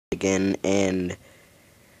again, and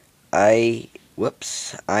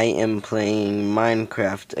whoops, I am playing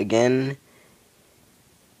Minecraft again,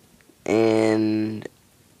 and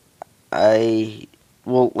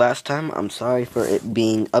well, last time, I'm sorry for it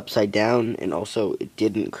being upside down, and also it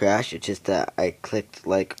didn't crash. It's just that I clicked,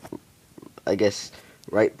 like, I guess,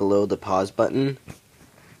 right below the pause button,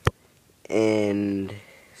 and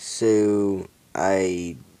so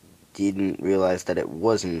I didn't realize that it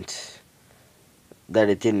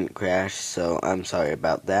didn't crash, so I'm sorry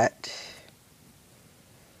about that.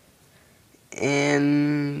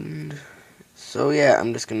 And so yeah,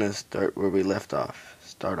 I'm just gonna start off where we left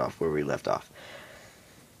off.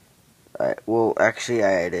 Alright, well, actually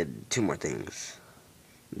I added two more things.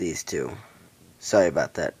 These two. Sorry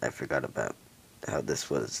about that, I forgot about how this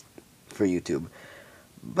was for YouTube.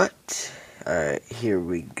 But, alright, here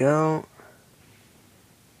we go.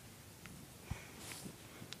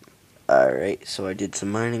 Alright, so I did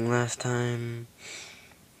some mining last time.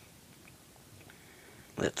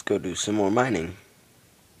 Let's go do some more mining.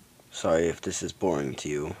 Sorry if this is boring to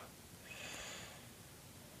you.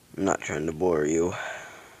 I'm not trying to bore you.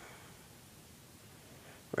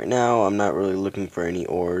 Right now, I'm not really looking for any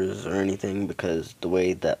ores or anything, because the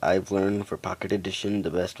way that I've learned for Pocket Edition, the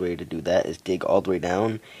best way to do that is dig all the way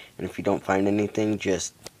down, and if you don't find anything,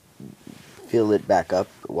 just fill it back up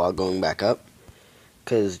while going back up,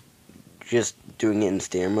 because just doing it in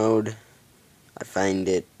stair mode, I find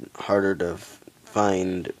it harder to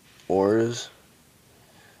find ores,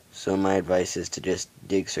 so my advice is to just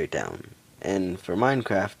dig straight down. And for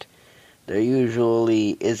Minecraft, there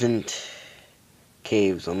usually isn't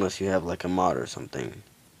caves unless you have like a mod or something.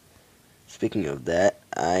 Speaking of that,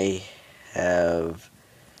 I have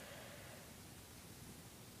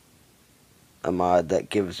a mod that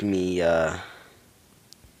gives me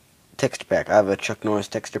texture pack. I have a Chuck Norris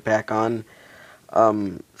texture pack on.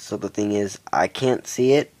 So the thing is, I can't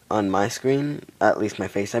see it on my screen, at least my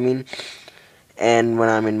face, I mean. And when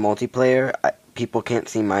I'm in multiplayer, people can't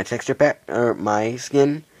see my texture pack or my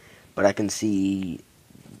skin, but I can see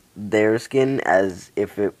their skin as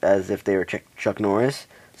if they were Chuck Norris.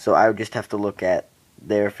 So I would just have to look at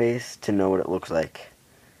their face to know what it looks like.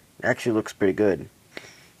 It actually looks pretty good.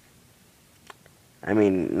 I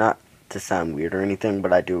mean, not to sound weird or anything,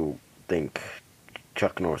 but I do think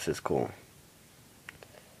Chuck Norris is cool.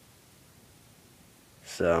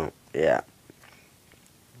 So, yeah.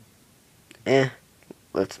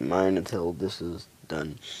 Let's mine until this is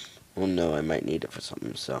done. Well, no, I might need it for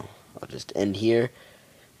something, so I'll just end here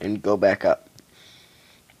and go back up.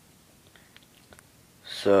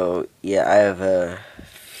 So, yeah, I have a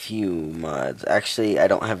few mods. Actually, I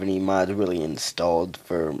don't have any mods really installed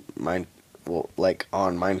for like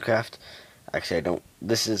on Minecraft. Actually, I don't.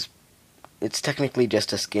 It's technically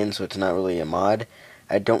just a skin, so it's not really a mod.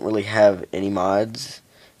 I don't really have any mods,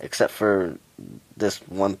 except for this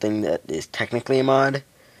one thing that is technically a mod.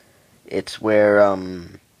 It's where,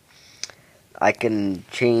 I can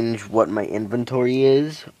change what my inventory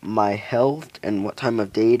is, my health, and what time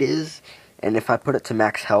of day it is. And if I put it to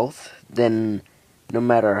max health, then no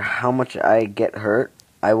matter how much I get hurt,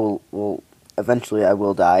 eventually I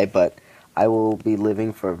will die, but I will be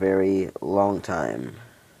living for a very long time.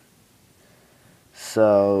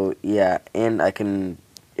 So, yeah, and I can,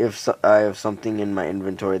 if I have something in my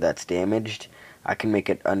inventory that's damaged, I can make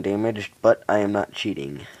it undamaged, but I am not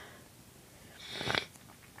cheating.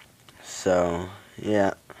 So,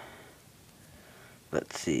 yeah.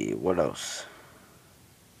 Let's see, what else?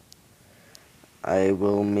 I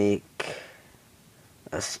will make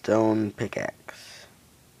a stone pickaxe.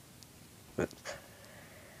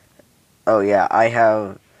 Oh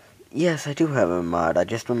yeah, yes, I do have a mod. I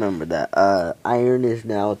just remembered that. Iron is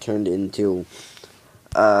now turned into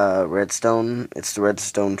redstone. It's the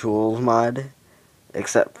redstone tools mod.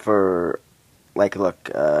 Except for, like, look,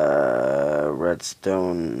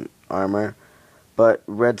 redstone armor. But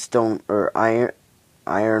redstone or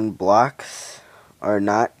iron blocks are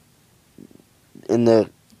not in the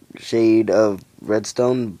shade of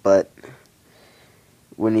redstone, but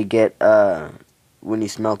when you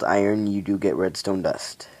smelt iron, you do get redstone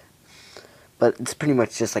dust. But it's pretty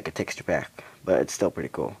much just like a texture pack, but it's still pretty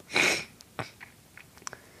cool.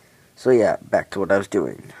 So yeah, back to what I was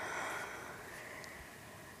doing.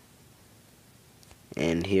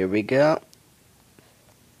 And here we go.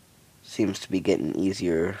 Seems to be getting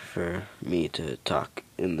easier for me to talk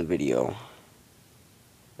in the video.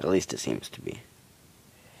 At least it seems to be.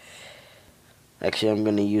 Actually, I'm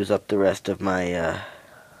going to use up the rest of my,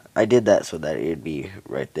 I did that so that it'd be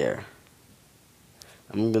right there.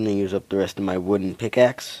 I'm going to use up the rest of my wooden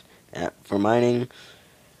pickaxe for mining.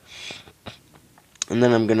 And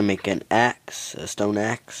then I'm going to make an axe, a stone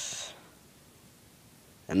axe.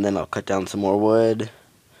 And then I'll cut down some more wood,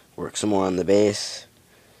 work some more on the base.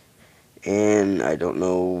 And I don't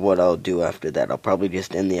know what I'll do after that. I'll probably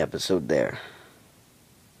just end the episode there.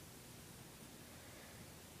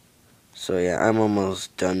 So yeah, I'm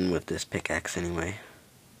almost done with this pickaxe anyway.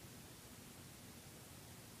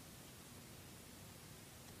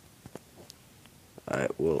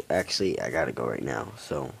 Alright, well actually I gotta go right now,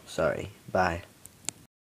 so sorry. Bye.